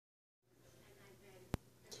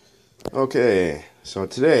Okay, so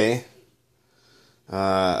today,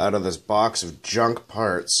 out of this box of junk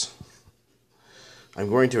parts, I'm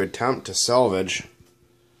going to attempt to salvage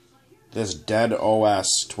this dead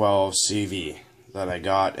OS 12 CV that I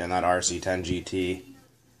got in that RC10 GT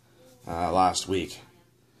last week.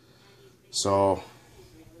 So,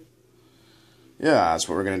 yeah, that's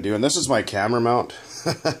what we're going to do. And this is my camera mount.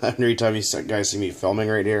 Every time you guys see me filming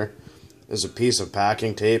right here, there's a piece of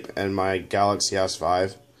packing tape and my Galaxy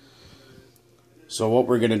S5. So what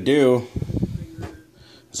we're going to do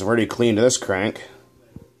is I've already cleaned this crank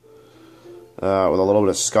with a little bit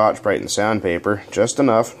of Scotch-Brite and sandpaper. Just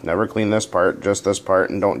enough. Never clean this part, just this part,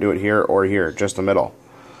 and don't do it here or here, just the middle.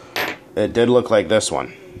 It did look like this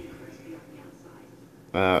one.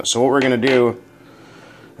 So what we're going to do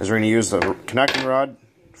is we're going to use the connecting rod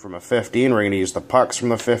from a 15, we're going to use the pucks from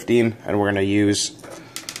the 15, and we're going to use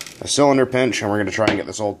a cylinder pinch, and we're going to try and get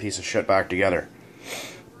this old piece of shit back together.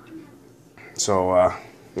 So,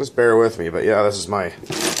 just bear with me, but yeah, this is my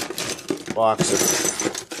box.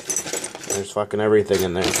 There's fucking everything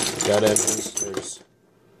in there. Got engines, there's...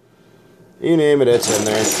 you name it, it's in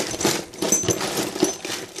there.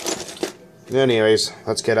 Anyways,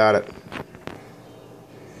 let's get at it.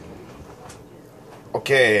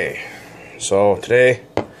 Okay, so today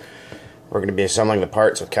we're going to be assembling the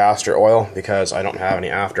parts with castor oil because I don't have any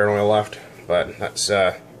after oil left, but let's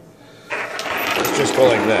just go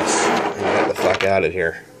like this and get the fuck out of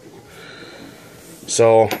here.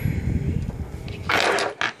 So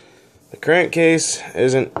the crankcase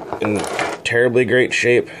isn't in terribly great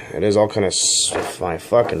shape. It is all kind of... my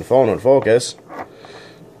fucking phone would focus.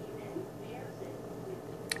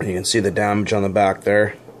 You can see the damage on the back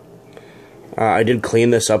there. I did clean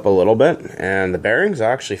this up a little bit, and the bearings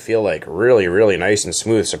actually feel like really nice and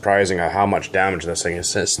smooth, surprising at how much damage this thing has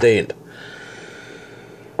sustained.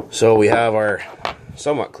 So we have our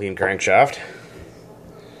somewhat clean crankshaft,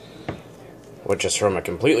 which is from a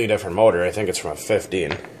completely different motor. I think it's from a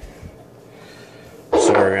 15.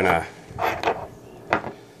 So we're gonna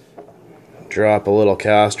drop a little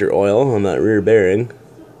castor oil on that rear bearing.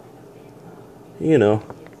 You know,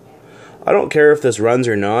 I don't care if this runs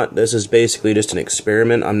or not. This is basically just an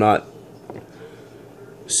experiment. I'm not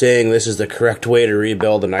saying this is the correct way to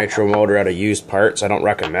rebuild a nitro motor out of used parts. I don't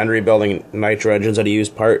recommend rebuilding nitro engines out of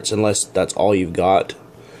used parts unless that's all you've got.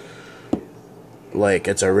 Like,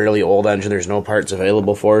 it's a really old engine there's no parts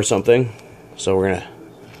available for or something. So we're gonna...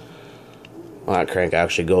 well, that crank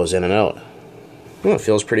actually goes in and out. Well, it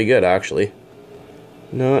feels pretty good, actually.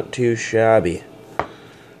 Not too shabby.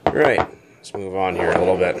 Right. Let's move on here a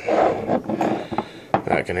little bit.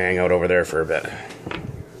 That can hang out over there for a bit.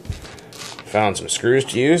 Found some screws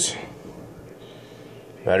to use.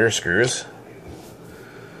 Better screws.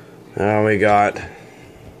 Now we got...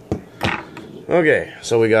 okay,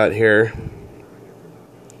 so we got here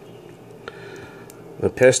the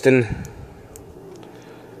piston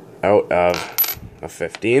out of a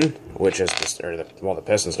 15, which is well, the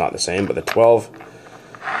piston's not the same, but the 12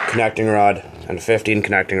 connecting rod and 15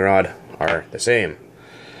 connecting rod are the same.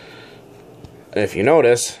 If you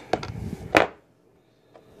notice,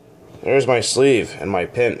 there's my sleeve and my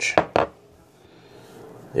pinch.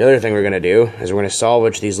 The other thing we're going to do is we're going to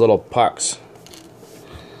salvage these little pucks.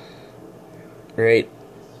 Right.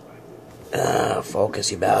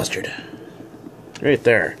 Focus, you bastard. Right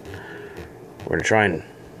there. We're going to try and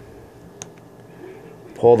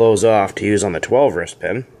pull those off to use on the 12 wrist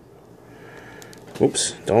pin.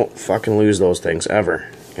 Oops, don't fucking lose those things ever.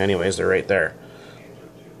 Anyways, they're right there.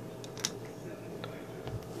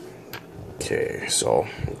 Okay, so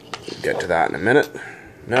we'll get to that in a minute.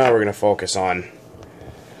 Now we're going to focus on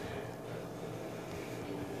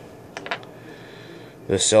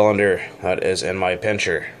the cylinder that is in my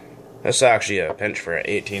pincher. This is actually a pinch for an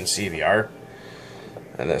 18 CVR,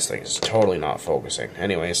 and this thing is totally not focusing.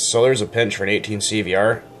 Anyways, so there's a pinch for an 18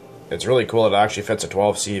 CVR. It's really cool. It actually fits a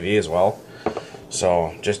 12 CV as well.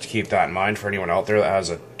 So just to keep that in mind for anyone out there that has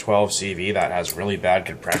a 12 CV that has really bad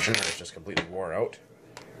compression or it's just completely wore out,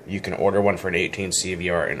 you can order one for an 18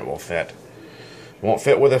 CVR and it will fit. It won't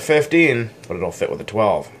fit with a 15, but it'll fit with a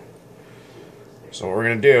 12. So what we're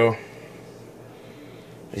going to do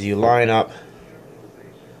is you line up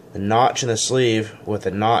the notch in the sleeve with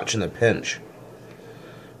the notch in the pinch,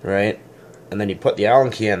 right? And then you put the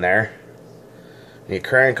Allen key in there and you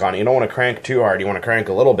crank on it. You don't want to crank too hard, you want to crank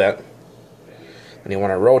a little bit. And you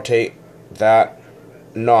want to rotate that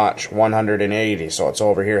notch 180 so it's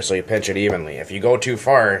over here, so you pinch it evenly. If you go too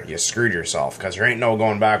far, you screwed yourself, because there ain't no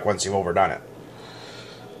going back once you've overdone it.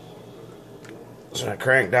 So I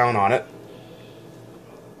crank down on it.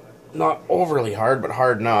 Not overly hard, but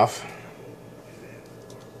hard enough.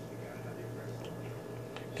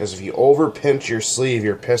 Because if you over pinch your sleeve,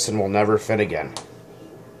 your piston will never fit again.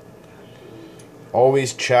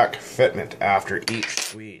 Always check fitment after each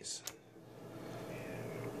squeeze.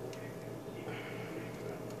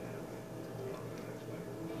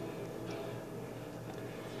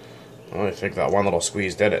 Well, I think that one little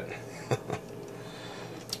squeeze did it.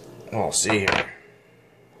 We'll see here.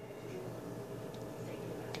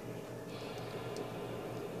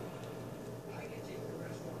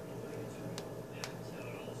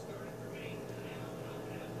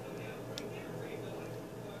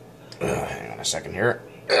 Hang on a second here.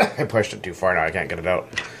 I pushed it too far now, I can't get it out.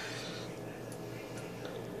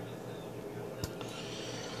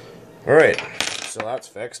 Alright, so that's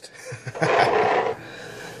fixed.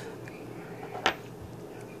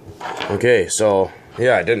 Okay, so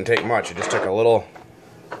yeah, it didn't take much. It just took a little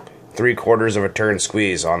 3/4 of a turn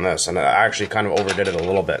squeeze on this, and I actually kind of overdid it a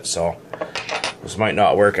little bit, so this might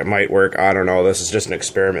not work, it might work, I don't know. This is just an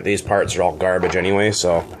experiment. These parts are all garbage anyway,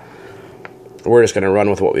 so we're just going to run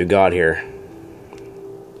with what we've got here.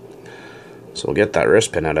 So we'll get that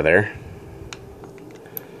wrist pin out of there.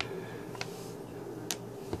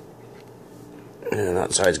 And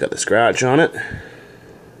that side's got the scratch on it.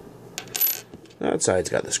 That side's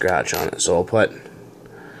got the scratch on it. So I'll put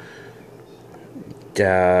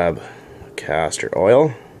dab castor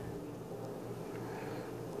oil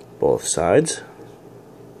both sides.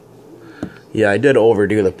 Yeah, I did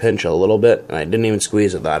overdo the pinch a little bit, and I didn't even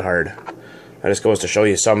squeeze it that hard. That just goes to show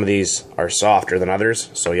you some of these are softer than others,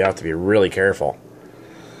 so you have to be really careful.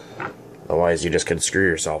 Otherwise, you just could screw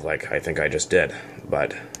yourself like I think I just did.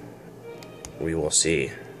 But we will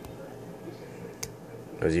see.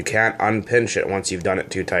 Because you can't unpinch it once you've done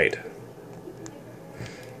it too tight.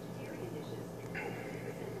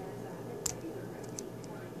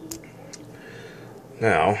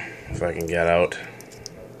 Now, if I can get out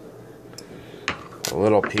a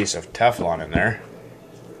little piece of Teflon in there,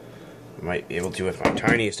 I might be able to with my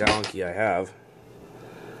tiniest Allen key I have.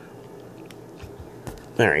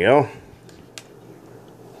 There we go.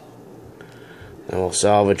 And we'll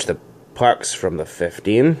salvage the pucks from the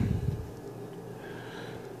 15.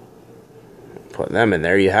 Put them in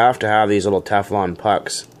there. You have to have these little Teflon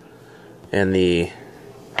pucks in the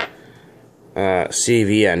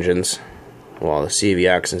CV engines. Well, the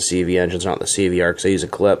CVX and CV engines, not the CVR, because I use a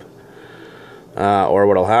clip. Or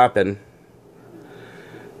what'll happen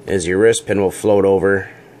is your wrist pin will float over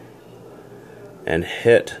and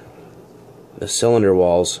hit the cylinder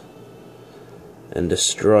walls and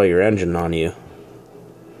destroy your engine on you.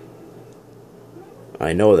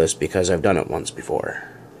 I know this because I've done it once before.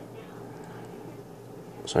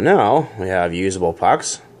 So now we have usable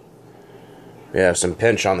pucks. We have some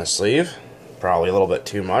pinch on the sleeve. Probably a little bit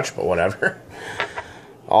too much, but whatever.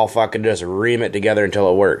 I'll fucking just ream it together until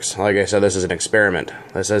it works. Like I said, this is an experiment.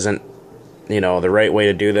 This isn't, you know, the right way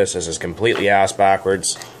to do this. This is completely ass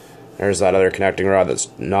backwards. There's that other connecting rod that's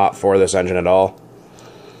not for this engine at all.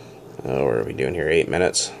 Oh, what are we doing here? 8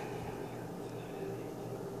 minutes.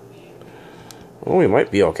 Oh, we might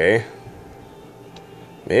be okay.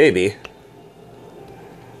 Maybe.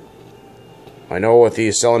 I know with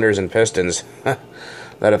these cylinders and pistons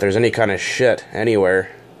that if there's any kind of shit anywhere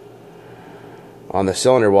on the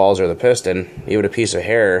cylinder walls or the piston, even a piece of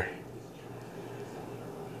hair,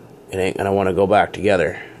 it ain't gonna want to go back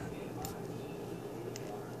together.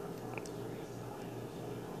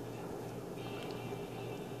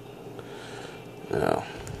 Oh.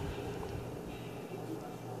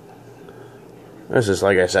 This is,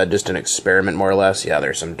 like I said, just an experiment more or less. Yeah,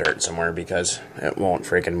 there's some dirt somewhere because it won't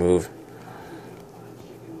freaking move.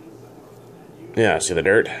 Yeah, see the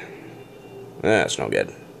dirt? That's no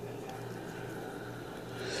good.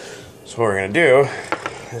 So what we're going to do,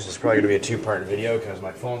 this is probably going to be a 2-part video because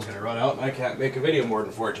my phone's going to run out and I can't make a video more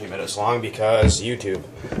than 14 minutes long because YouTube.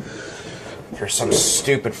 For some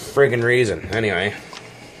stupid friggin' reason. Anyway,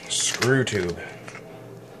 screw tube.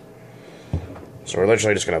 So we're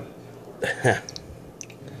literally just going to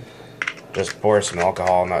just pour some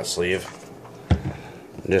alcohol in that sleeve.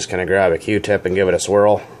 I'm just going to grab a Q-tip and give it a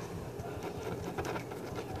swirl.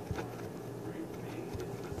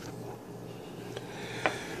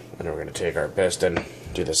 And we're going to take our piston,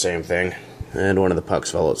 do the same thing. And one of the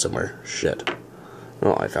pucks fell out somewhere. Shit.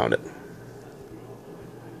 Oh, I found it.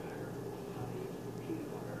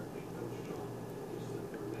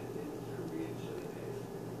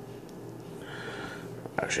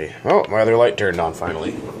 Actually, oh, my other light turned on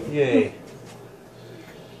finally. Yay.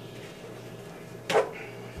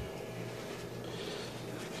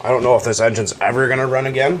 I don't know if this engine's ever going to run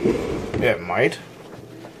again. It might.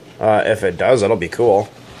 If it does, that'll be cool.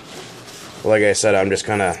 Like I said, I'm just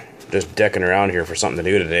kind of just dicking around here for something to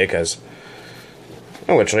do today, because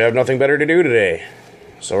I literally have nothing better to do today.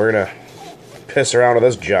 So we're gonna piss around with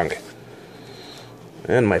this junk.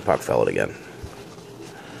 And my puck fell out again.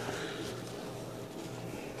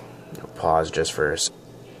 I'll pause just for a second.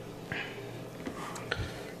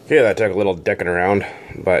 Okay, that took a little dicking around,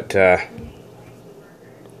 but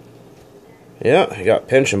yeah, I got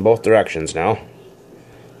pinch in both directions now.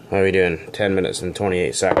 How are we doing? 10 minutes and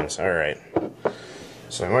 28 seconds. Alright.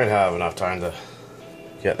 So I might have enough time to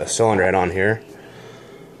get the cylinder head on here.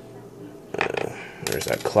 There's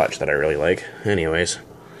that clutch that I really like. Anyways.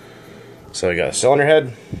 So we got a cylinder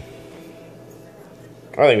head.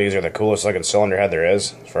 I think these are the coolest looking cylinder head there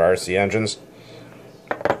is for RC engines.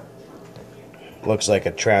 Looks like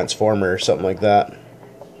a transformer or something like that.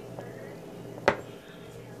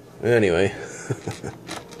 Anyway.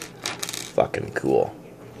 Fucking cool.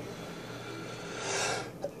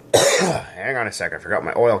 Hang on a second, I forgot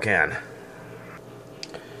my oil can.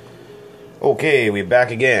 Okay, we back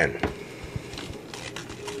again.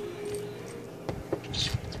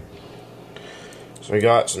 So we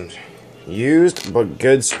got some used but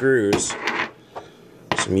good screws.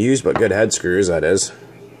 Some used but good head screws, that is.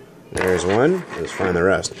 There's one. Let's find the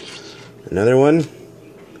rest. Another one.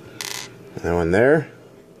 Another one there.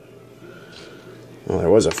 Well, there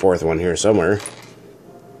was a fourth one here somewhere.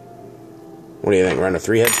 What do you think? We're on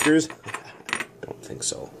 3 head screws? Don't think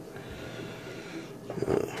so.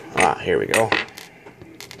 Here we go.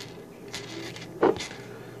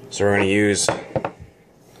 So we're going to use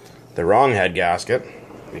the wrong head gasket,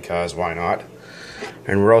 because why not?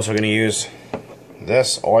 And we're also going to use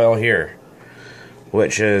this oil here,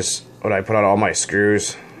 which is what I put on all my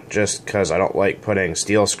screws, just because I don't like putting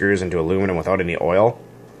steel screws into aluminum without any oil.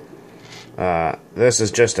 This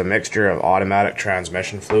is just a mixture of automatic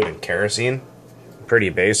transmission fluid and kerosene. Pretty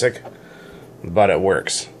basic, but it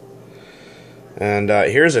works. And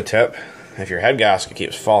here's a tip: if your head gasket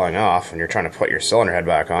keeps falling off and you're trying to put your cylinder head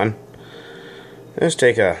back on, just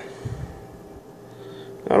take a,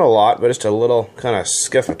 not a lot, but just a little kind of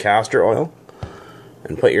skiff of castor oil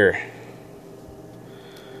and put your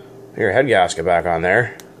head gasket back on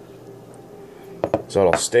there, so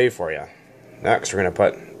it'll stay for you. Next, we're going to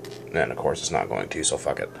put, and of course it's not going to, so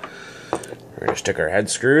fuck it. We're going to stick our head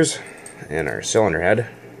screws in our cylinder head.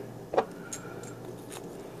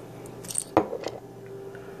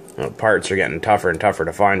 Parts are getting tougher and tougher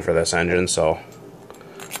to find for this engine, so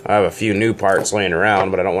I have a few new parts laying around,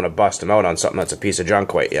 but I don't want to bust them out on something that's a piece of junk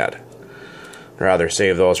quite yet. I'd rather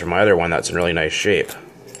save those for my other one that's in really nice shape.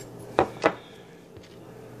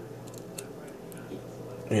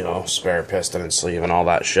 You know, spare piston and sleeve and all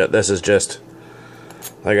that shit. This is just,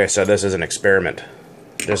 like I said, this is an experiment,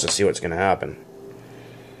 just to see what's going to happen.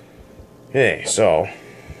 Okay, so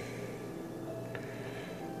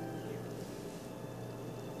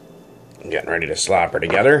getting ready to slap her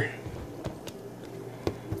together.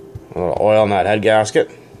 A little oil in that head gasket.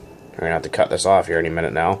 We're going to have to cut this off here any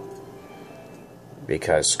minute now,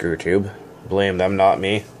 because screw tube. Blame them, not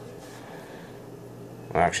me.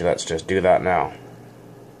 Actually, let's just do that now.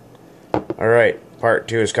 Alright, part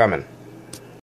 2 is coming.